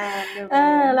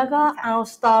แล้วก็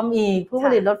Alstom อีกผู้ผ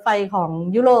ลิตรถไฟของ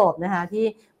ยุโรปนะคะที่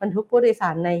บรรทุกผู้โดยสา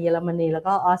รในเยอรมนีแล้ว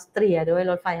ก็ออสเตรียด้วย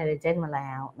รถไฟไฮโดรเจนมาแ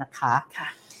ล้วนะคะ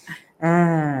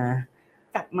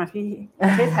กลับมาที่ปร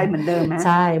ะเทศไทยเหมือนเดิมนะใ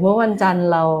ช่เมื่อวันจันทร์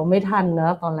เราไม่ทันเนอ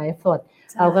ะตอนไลฟ์สด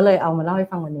เราก็เลยเอามาเล่าให้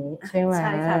ฟังวันนี้ใช่ไหมใ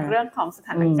ช่ค่ะเรื่องของสถ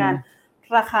านการณ์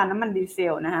ราคาน้ำมันดีเซ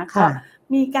ลนะคะก็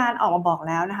มีการออกมาบอก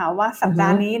แล้วนะคะว่าสัปดา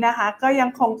ห์นี้นะคะก็ยัง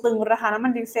คงตึงราคาน้ำมั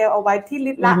นดีเซลเอาไว้ที่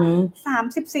ลิตรละ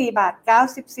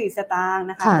34.94 สตางค์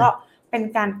นะคะก็เป็น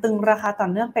การตึงราคาต่อ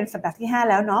เนื่องเป็นสัปดาห์ที่5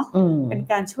แล้วเนาะเป็น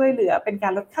การช่วยเหลือเป็นกา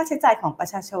รลดค่าใช้จ่ายของประ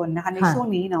ชาชนนะคะในช่วง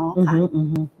นี้เนาะค่ะ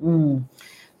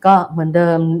ก็เหมือนเดิ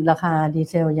มราคาดี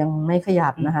เซลยังไม่ขยั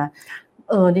บนะคะ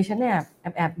ดิฉันเนี่ย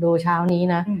แอบดูเช้านี้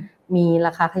นะมีร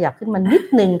าคาขยับขึ้นมานิด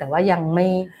นึงแต่ว่ายัง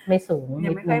ไม่สูงยั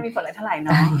งไม่ค่อยมีผลอะไรเท่าไหร่เน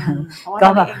าะก็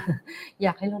แบบอย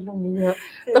ากให้ลดลงเยอะ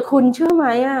แต่คุณเชื่อไหม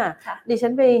ดิฉั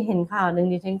นไปเห็นข่าวนึง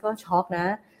ดิฉันก็ช็อกนะ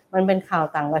มันเป็นข่าว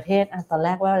ต่างประเทศตอนแร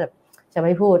กว่าจะไ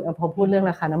ม่พูดพอพูดเรื่อง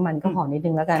ราคาน้ำมันก็ขอนิดนึ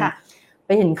งแล้วกันไป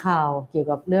เห็นข่าวเกี่ยว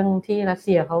กับเรื่องที่รัสเ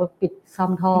ซียเขาปิดซ่อ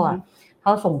มท่อเข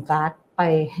าส่งก๊าซไป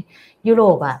ยุโร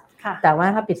ปแต่ว่า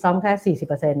ถ้าปิดซ่อมแค่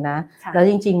 40% นะแล้ว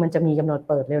จริงๆมันจะมีกำหนด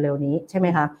เปิดเร็วๆนี้ใช่ไหม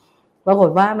คะปรากฏ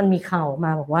ว่ามันมีข่าวม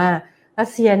าบอกว่ารัส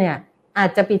เซียเนี่ยอา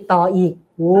จจะปิดต่ออีก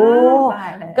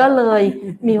ก็เลย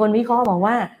มีคนวิเคราะห์บอก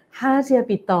ว่าถ้ารัสเซีย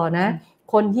ปิดต่อนะ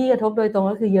คนที่กระทบโดยตรง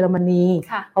ก็คือเยอรมนี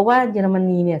เพราะว่าเยอรม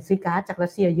นีเนี่ยซื้อก๊าซจากรั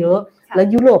สเซียเยอะแล้ว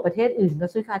ยุโรปประเทศอื่นก็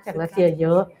ซื้อก๊าซจากรัสเซียเย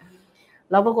อะ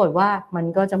แล้วปรากฏว่ามัน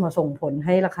ก็จะมาส่งผลใ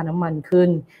ห้ราคาน้ำมันขึ้น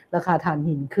ราคาถ่าน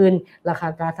หินขึ้นราคา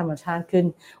ก๊าซธรรมชาติขึ้น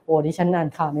โอ้ดิฉันอ่าน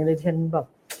ข่าวนี้เลยดิฉันแบบ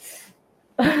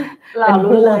เรา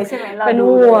ลุ้นเลยใช่ไหมเป็น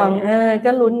ห่วง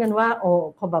ก็ลุ้นกันว่าโอ้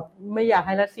เขาแบบไม่อยากใ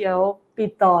ห้รัสเซียปิ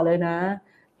ดต่อเลยนะ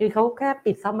คือเขาแค่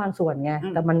ปิดซ่อมบางส่วนไง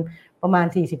แต่มันประมาณ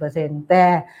 40% แต่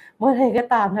เมื่อไหร่ก็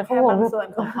ตามนะเขาบอกว่าส่วน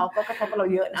ของเขาก็กระทบเรา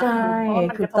เยอะนะใช่เพราะ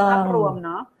มันกระทบภาพรวม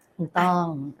เนาะถูกต้อง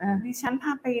ดิฉันพ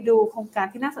าไปดูโครงการ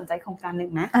ที่น่าสนใจโครงการหนึ่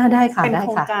งนะได้ค่ะเป็นโค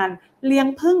รงการเลี้ยง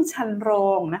ผึ้งชันโร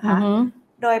งนะคะ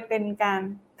โดยเป็นการ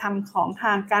ทำของท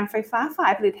างการไฟฟ้าฝ่า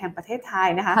ยผลิตแห่งประเทศไทย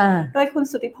นะคะโดยคุณ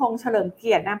สุทธิพงษ์เฉลิมเ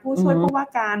กียรตินะผู้ช่วยผู้ว่า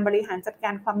การบริหารจัดกา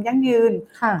รความยั่งยืน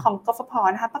ของกฟผ.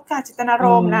นะคะประกาศเจตนาร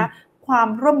มณ์นะความ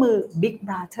ร่วมมือ Big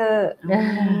Brother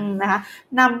นะคะ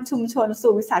นำชุมชน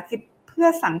สู่วิสาหกิจ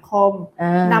พื่อสังคม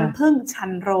น้ำผึ้งชั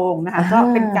นโรงนะคะก็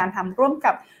เป็นการทำร่วม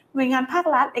กับหน่วยงานภาค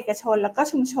รัฐเอกชนแล้วก็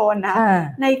ชุมชนนะ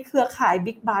ในเครือข่าย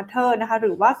Big Brother นะคะห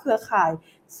รือว่าเครือข่าย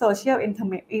Social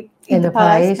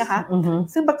Enterprise นะคะ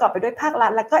ซึ่งประกอบไปด้วยภาครั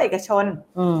ฐและก็เอกชน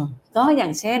ก็อย่า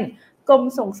งเช่นกรม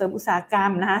ส่งเสริมอุตสาหกรร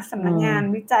มนะคะสำนักงาน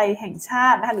วิจัยแห่งชา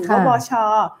ตินะคะหรือว่าบช.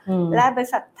และบริ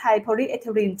ษัทไทยโพลีเอ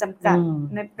ทิลีนจำกัด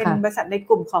เป็นบริษัทในก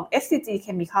ลุ่มของ SCG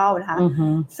Chemical นะคะ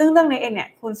ซึ่งเรื่องนี้เองเนี่ย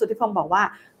คุณสุทธิพงศ์บอกว่า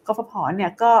กฟผ.เนี่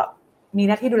ยก็มีห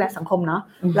น้าที่ดูแลสังคมเนาะ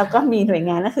แล้วก็มีหน่วย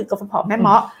งานนั่นคือกฟผ.แม่เม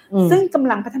าะซึ่งก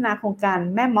ำลังพัฒนาโครงการ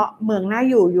แม่เมาะเมืองน่า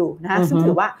อยู่นะคะซึ่ง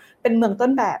ถือว่าเป็นเมืองต้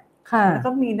นแบบแล้วก็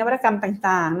มีนวัตกรรม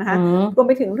ต่างๆนะคะรวมไ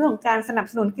ปถึงเรื่องของการสนับ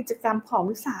สนุนกิจกรรมของ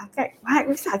วิสา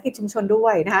หกิจชุมชนด้ว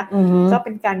ยนะคะก็เ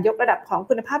ป็นการยกระดับของ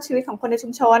คุณภาพชีวิตของคนในชุ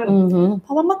มชนเพร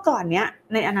าะว่าเมื่อก่อนเนี้ย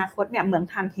ในอนาคตเนี่ยเหมือง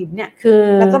ถ่านหินเนี่ย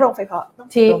แล้วก็โรงไฟฟ้า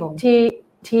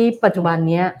ที่ปัจจุบัน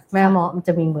นี้แม่เมาะมันจ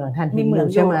ะมีเหมืองถ่านหินอยู่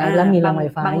ใช่ไหมแล้วมีโรงไฟ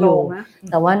ฟ้าอยู่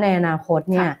แต่ว่าในอนาคต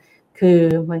เนี่ยคือ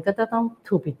มันก็จะต้อง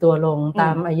ถูกปิดตัวลงตา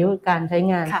มอายุการใช้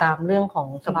งานตามเรื่องของ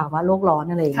สภาวะโลกร้อน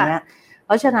อะไรอย่างเงี้ยเพ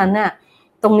ราะฉะนั้นเนี่ย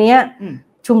ตรงนี้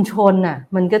ชุมชนน่ะ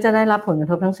มันก็จะได้รับผลกระ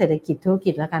ทบทั้งเศรษฐกิจธุร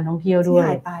กิจและการท่องเที่ยวด้วย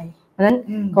เพราะฉะนั้น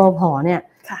กพ.เนี่ย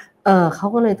เขา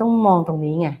ก็เลยต้องมองตรง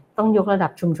นี้ไงต้องยกระดั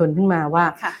บชุมชนขึ้นมาว่า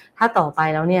ถ้าต่อไป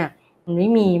แล้วเนี่ยมันไม่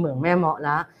มีเหมืองแม่เมาะแ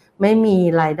ล้วไม่มี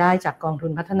รายได้จากกองทุ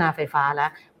นพัฒนาไฟฟ้าแล้ว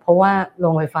เพราะว่าโร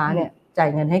งไฟฟ้าเนี่ยจ่าย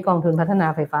เงินให้กองทุนพัฒนา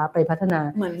ไฟฟ้าไปพัฒนา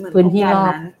พื้นที่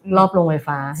รอบโรงไฟ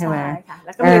ฟ้าใช่ไหมแ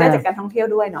ล้วก็มีรายได้จากการท่องเที่ยว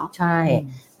ด้วยเนาะใช่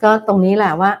ก็ตรงนี้แหล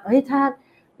ะว่าเฮ้ยถ้า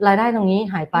รายได้ตรงนี้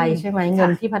หายไปใช่ไหมเงิ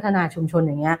นที่พัฒนาชุมชน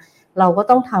อย่างเงี้ยเราก็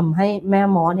ต้องทำให้แม่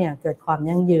ม้อเนี่ยเกิดความ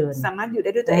ยั่งยืนสามารถอยู่ไ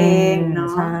ด้ด้วยตัวเองเนาะ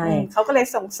เขาก็เลย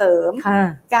ส่งเสริม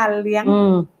การเลี้ยง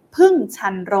ผึ้งชั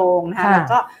นโรงนะคะแล้ว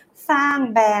ก็สร้าง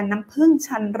แบรนด์น้ำผึ้ง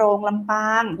ชันโรงลำป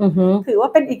างถือว่า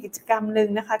เป็นอีกกิจกรรมหนึ่ง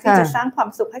นะคะที่จะสร้างความ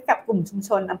สุขให้กับกลุ่มชุมช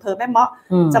นอำเภอแม่เมาะ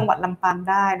จังหวัดลำปาง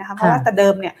ได้นะคะเพราะว่าแต่เดิ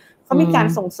มเนี่ยก็มีการ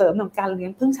ส่งเสริมของการเลี้ย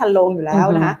งผึ้งชันโรงอยู่แล้ว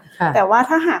นะคะแต่ว่า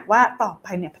ถ้าหากว่าต่อไป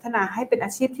เนี่ยพัฒนาให้เป็นอ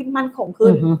าชีพที่มั่นคงขึ้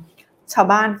นชาว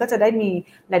บ้านก็จะได้มี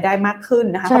รายได้มากขึ้น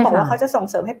นะคะเขาบอกว่าเขาจะส่ง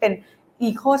เสริมให้เป็นอี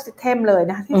โคซิสเต็มเลย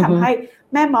นะคะที่ทำให้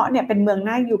แม่เมาะเนี่ยเป็นเมือง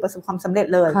น่าอยู่ประสบความสำเร็จ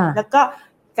เลยแล้วก็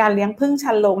การเลี้ยงผึ้ง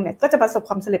ชันโรงเนี่ยก็จะประสบค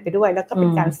วามสำเร็จไปด้วยแล้วก็เป็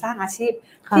นการสร้างอาชีพ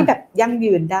ที่แบบยั่ง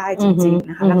ยืนได้จริงๆ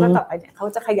นะคะแล้วก็ต่อไปเนี่ยเขา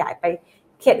จะขยายไป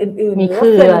เขตอื่นๆมีเ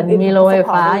ขื่อนมีโรงไฟ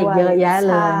ฟ้าอีกเยอะแยะ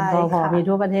เลยพอมี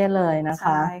ทั่วประเทศเลยนะค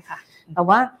ะแต่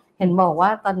ว่าเห็นบอกว่า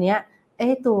ตอนนี้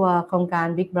ตัวโครงการ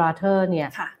Big Brother เนี่ย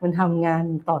มันทำงาน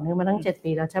ต่อเนื่องมาตั้ง7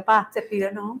 ปีแล้วใช่ปะ7 ปีแล้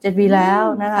วเนาะ7 ปีแล้ว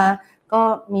นะคะก็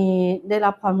มีได้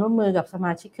รับความร่วมมือกับสม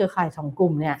าชิกเครือข่าย2ก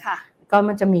ลุ่มเนี่ยก็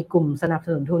มันจะมีกลุ่มสนับส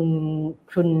นุน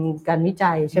ทุนการวิ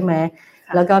จัยใช่ไหม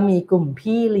แล้วก็มีกลุ่ม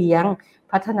พี่เลี้ยง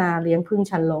พัฒนาเลี้ยงผึ้ง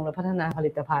ชันโรงและพัฒนาผ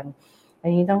ลิตภัณฑ์อั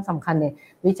นนี้ต้องสำคัญเนี่ย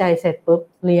วิจัยเสร็จปุ๊บ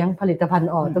เลี้ยงผลิตภัณฑ์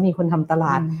ออกต้องมีคนทำตล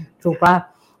าดถูกป่ะ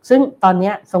ซึ่งตอน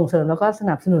นี้ส่งเสริมแล้วก็ส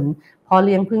นับสนุนพอเ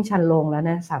ลี้ยงผึ้งชันโรงแล้ว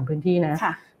นะ3พื้นที่นะ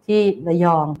ที่ระย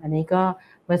องอันนี้ก็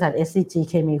บริษัท SCG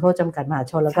Chemical จำกัดมหา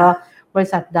ชนแล้วก็บริ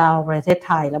ษัทดาวประเทศไ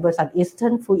ทยและบริษัท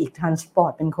Eastern Fluid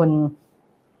Transport เป็นคน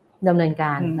ดำเนินก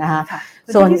ารนะคะ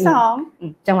ส่วนที่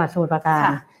2จังหวัดสมุทรปราการ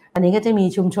อันนี้ก็จะมี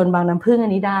ชุมชนบางน้ำผึ้งอั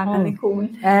นนี้ดังอันนี้คุ้น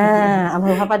อำเภ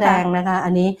อพระประแดงนะคะอั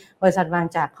นนี้บริษัทบาง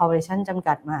จากคอร์ปอเรชั่นจำ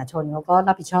กัดมหาชนเขาก็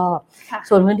รับผิดชอบ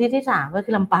ส่วนพื้นที่ที่3ก็คื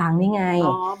อลำปางนี่ไง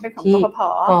ที่ก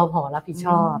พ.รับผิดช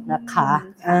อบนะคะ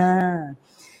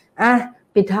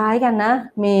ปิดท้ายกันนะ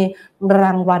มีร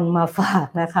างวัลมาฝาก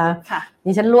นะคะ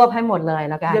ดิฉันรวบให้หมดเลย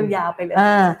แล้วกันยาวๆไปเลย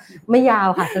ไม่ยาว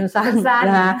ค่ะสั้นๆน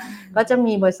ะคะก็จะ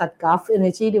มีบริษัท Gulf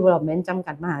Energy Development จำ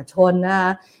กัดมหาชนนะคะ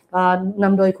น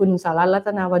ำโดยคุณสารัตน์รัต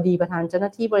นาวดีประธานเจ้าหน้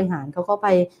าที่บริหารเขาก็ไป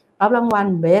รับรางวัล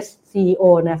Best CEO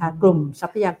นะคะกลุ่มทรั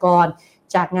พยากร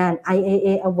จากงาน IAA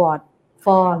Award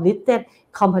for Listed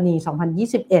Company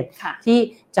 2021 ที่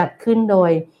จัดขึ้นโด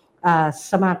ย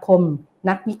สมาคม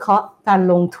นักวิเคราะห์การ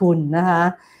ลงทุนนะคะ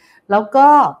แล้วก็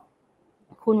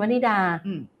คุณวนิดา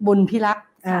บุญพิรักษ์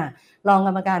รองก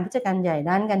รรมการผู้จัดการใหญ่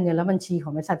ด้านการเงินและบัญชีขอ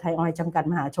งบริษัทไทยออยล์จำกัด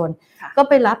มหาชนก็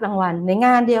ไปรับรางวัลในง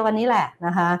านเดียวกันนี้แหละน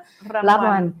ะคะรับรา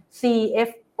งวัล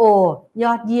CFO ย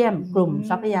อดเยี่ยมกลุ่ม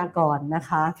ทรัพยากรนะ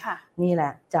คะนี่แหล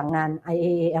ะจากงาน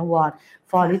IAA Award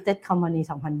for Listed Company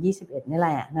 2021นี่แห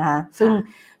ละนะคะ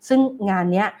ซึ่งงาน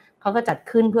นี้เขาก็จัด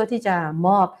ขึ้นเพื่อที่จะม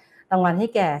อบรางวัลให้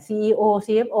แก่ CEO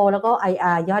CFO แล้วก็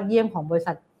IR ยอดเยี่ยมของบริ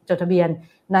ษัทจดทะเบียน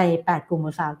ใน8กลุ่ม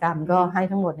อุตสาหกรรมก็ให้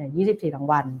ทั้งหมดเนี่ย24ราง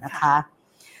วัลนะคะ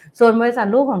ส่วนบริษัท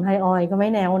ลูกของไทยออยล์ก็ไม่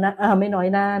แนวนะไม่น้อย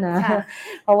หน้านะ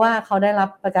เพราะว่าเขาได้รับ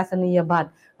ประกาศนียบัตร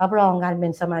รับรองการเป็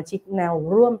นสมาชิกแนว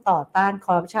ร่วมต่อต้านค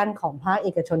อร์รัปชันของภาคเอ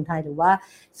กชนไทยหรือว่า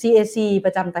CAC ป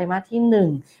ระจำไตรมาสที่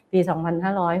1ปี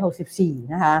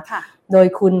2564นะคะโดย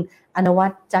คุณอนวั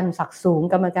ฒน์จันทร์ศักดิ์สูง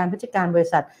กรรมการผู้จัดการบริ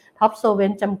ษัทท็อปโซเวน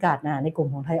ต์จำกัดในกลุ่ม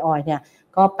ของไทยออยล์เนี่ย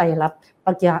ก็ไปรับป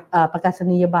ระกาศ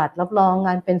นียบัตรรับรองก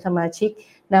ารเป็นสมาชิก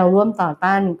แนวร่วมต่อ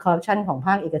ต้านคอร์รัปชันของภ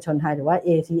าคเอกชนไทยหรือว่า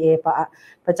ACA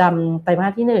ประจำไตรมา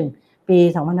สที่1ปี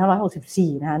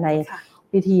2564นะคะใน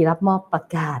พิธีรับมอบประ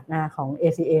กาศของ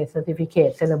ACA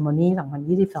Certificate Ceremony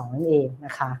 2022นั่นเองน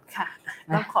ะคะค่ะ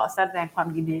ต้องขอแสดงความ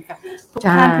ยินดีกับทุก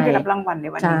ท่านที่ได้รับรางวัลใน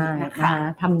วันนี้นะคะ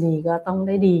ทำดีก็ต้องไ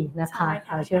ด้ดีนะคะ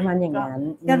เชื่อมั่นอย่างนั้น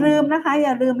อย่าลืมนะคะอ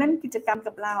ย่าลืมเล่นกิจกรรม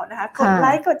กับเรานะคะกดไล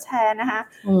ค์กดแชร์นะคะ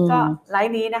ก็ไล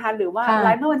ค์นี้นะคะหรือว่าไล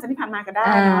ค์เมื่อวันจันทร์ที่ผ่านมาก็ได้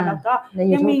นะแล้วก็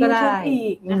ยังมี YouTube อี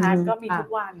กนะคะก็มีทุก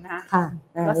วันนะคะ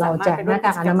เราแจกหน้าก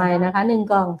ากอนามัยนะคะ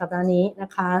1กล่องสัปดาห์นี้น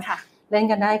ะคะเล่น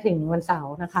กันได้ถึงวันเสา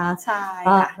ร์นะคะใช่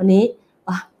วันนี้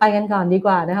ไปกันก่อนดีก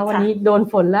ว่านะคะวันนี้โดน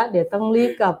ฝนแล้วเดี๋ยวต้องรี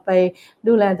บกลับไป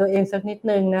ดูแลตัวเองสักนิด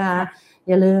นึงนะคะอ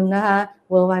ย่าลืมนะคะ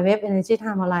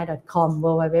www.energytimeonline.com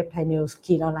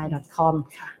www.thainews-online.com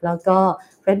แล้วก็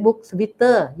Facebook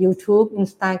Twitter YouTube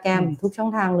Instagram ทุกช่อ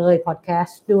งทางเลยพอดแคส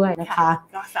ต์ด้วยนะคะ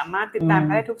ก็สามารถติดตาม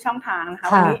ได้ทุกช่องทางนะคะ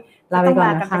วันนี้ลาไปก่อ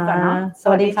นนะคะส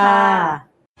วัสดีค่ะ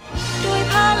ด้วย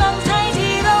พลังใจ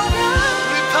ที่เรารัก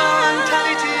ด้วยพลังใจ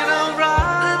ที่เรารัก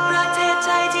เพื่อประเทศใจ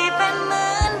ที่เป็นเหมื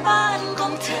อนบ้านขอ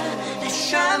งเธอและ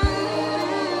ฉัน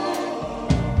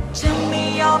จะไม่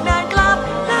ยอมเดินกลับ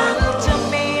หลังจะ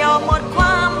ไม่ยอมหมดคว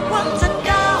ามหวังจะ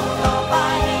ก้าวต่อไป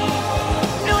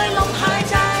ด้วยลมหาย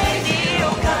ใจเดีย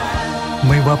วกันไ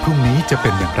ม่ว่าพรุ่งนี้จะเป็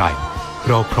นอย่างไร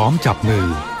เราพร้อมจับมือ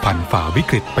ผ่านฝ่าวิ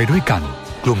กฤตไปด้วยกัน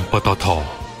กลุ่มปตท.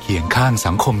เคียงข้าง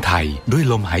สังคมไทยด้วย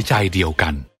ลมหายใจเดียวกั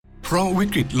นเพราะวิ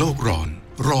กฤตโลกร้อน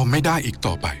รอไม่ได้อีก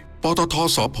ต่อไปปตท.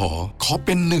สผ.ขอเ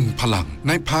ป็นหนึ่งพลังใ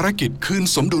นภารกิจคืน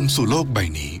สมดุลสู่โลกใบ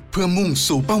นี้เพื่อมุ่ง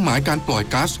สู่เป้าหมายการปล่อย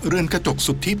ก๊าซเรือนกระจก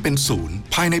สุทธิเป็นศูนย์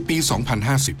ภายในปี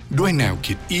 2050 ด้วยแนว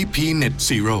คิด EP Net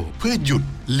Zero เพื่อหยุด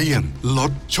เลี่ยงล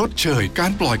ดชดเชยกา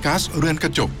รปล่อยก๊าซเรือนกร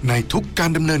ะจกในทุกการ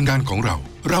ดำเนินงานของเ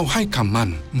ราให้คำมั่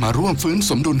นมาร่วมฟื้น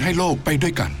สมดุลให้โลกไปด้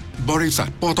วยกันบริษัท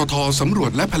ปตท.สำรว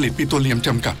จและผลิตปิโตรเลียมจ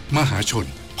ำกัดมหาชน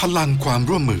พลังความ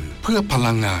ร่วมมือเพื่อพ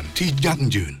ลังงานที่ยั่ง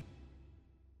ยืน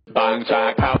บางจาก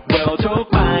ขับเร็วทุก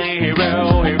ไปให้เร็ว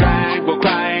ให้แรงกว่าใค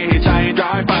รให้ใจร้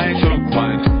ายไปทุกวั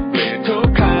นเปลี่ยนทุก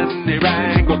คันให้แร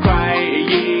งกว่าใคร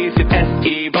20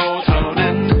 SE Volt เท่า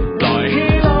นั้นปล่อยให้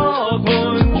โลกหมุ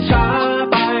นช้า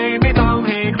ไปไม่ต้องใ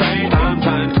ห้ใครตาม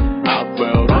ทันอัพเว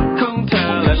ลรถของเธ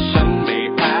อและฉันไม่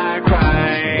แพ้ใคร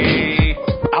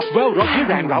อัพเวลรถให้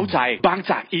แรงเร้าใจบาง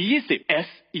จาก E20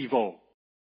 SE Volt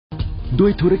ด้ว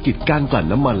ยธุรกิจการกลั่น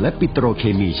น้ำมันและปิโตรเค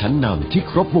มีชั้นนำที่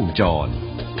ครบวงจร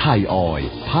ไทยออยล์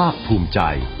ภาคภูมิใจ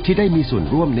ที่ได้มีส่วน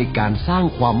ร่วมในการสร้าง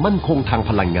ความมั่นคงทาง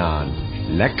พลังงาน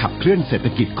และขับเคลื่อนเศรษฐ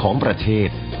กิจของประเทศ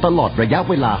ตลอดระยะ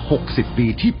เวลา60ปี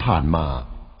ที่ผ่านมา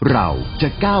เราจะ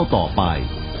ก้าวต่อไป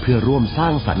เพื่อร่วมสร้า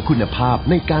งสรรค์คุณภาพ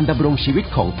ในการดำรงชีวิต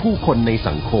ของผู้คนใน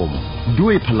สังคมด้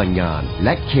วยพลังงานแล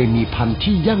ะเคมีภัณฑ์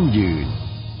ที่ยั่งยืน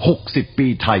60ปี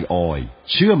ไทยออยล์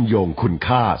เชื่อมโยงคุณ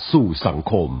ค่าสู่สัง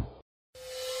คม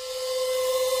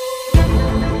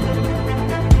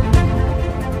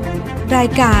รา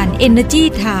ยการ Energy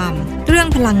Time เรื่อง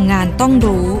พลังงานต้อง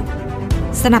รู้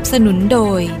สนับสนุนโด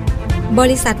ยบ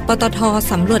ริษัทปตท.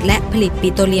สำรวจและผลิตปิ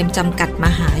โตรเลียมจำกัดม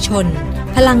หาชน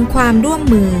พลังความร่วม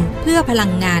มือเพื่อพลั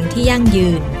งงานที่ยั่งยื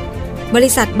นบ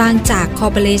ริษัทบางจากคอ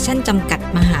ร์ปอเรชั่นจำกัด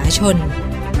มหาชน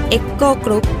เอ็กโกก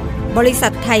รุ๊ปบริษั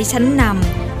ทไทยชั้นน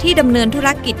ำที่ดำเนินธุร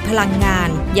กิจพลังงาน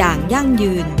อย่างยั่ง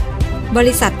ยืนบ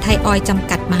ริษัทไทยออยล์จำ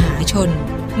กัดมหาชน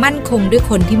มั่นคงด้วย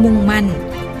คนที่มุ่งมั่น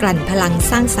กลั่นพลัง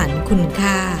สร้างสรรค์คุณ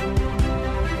ค่า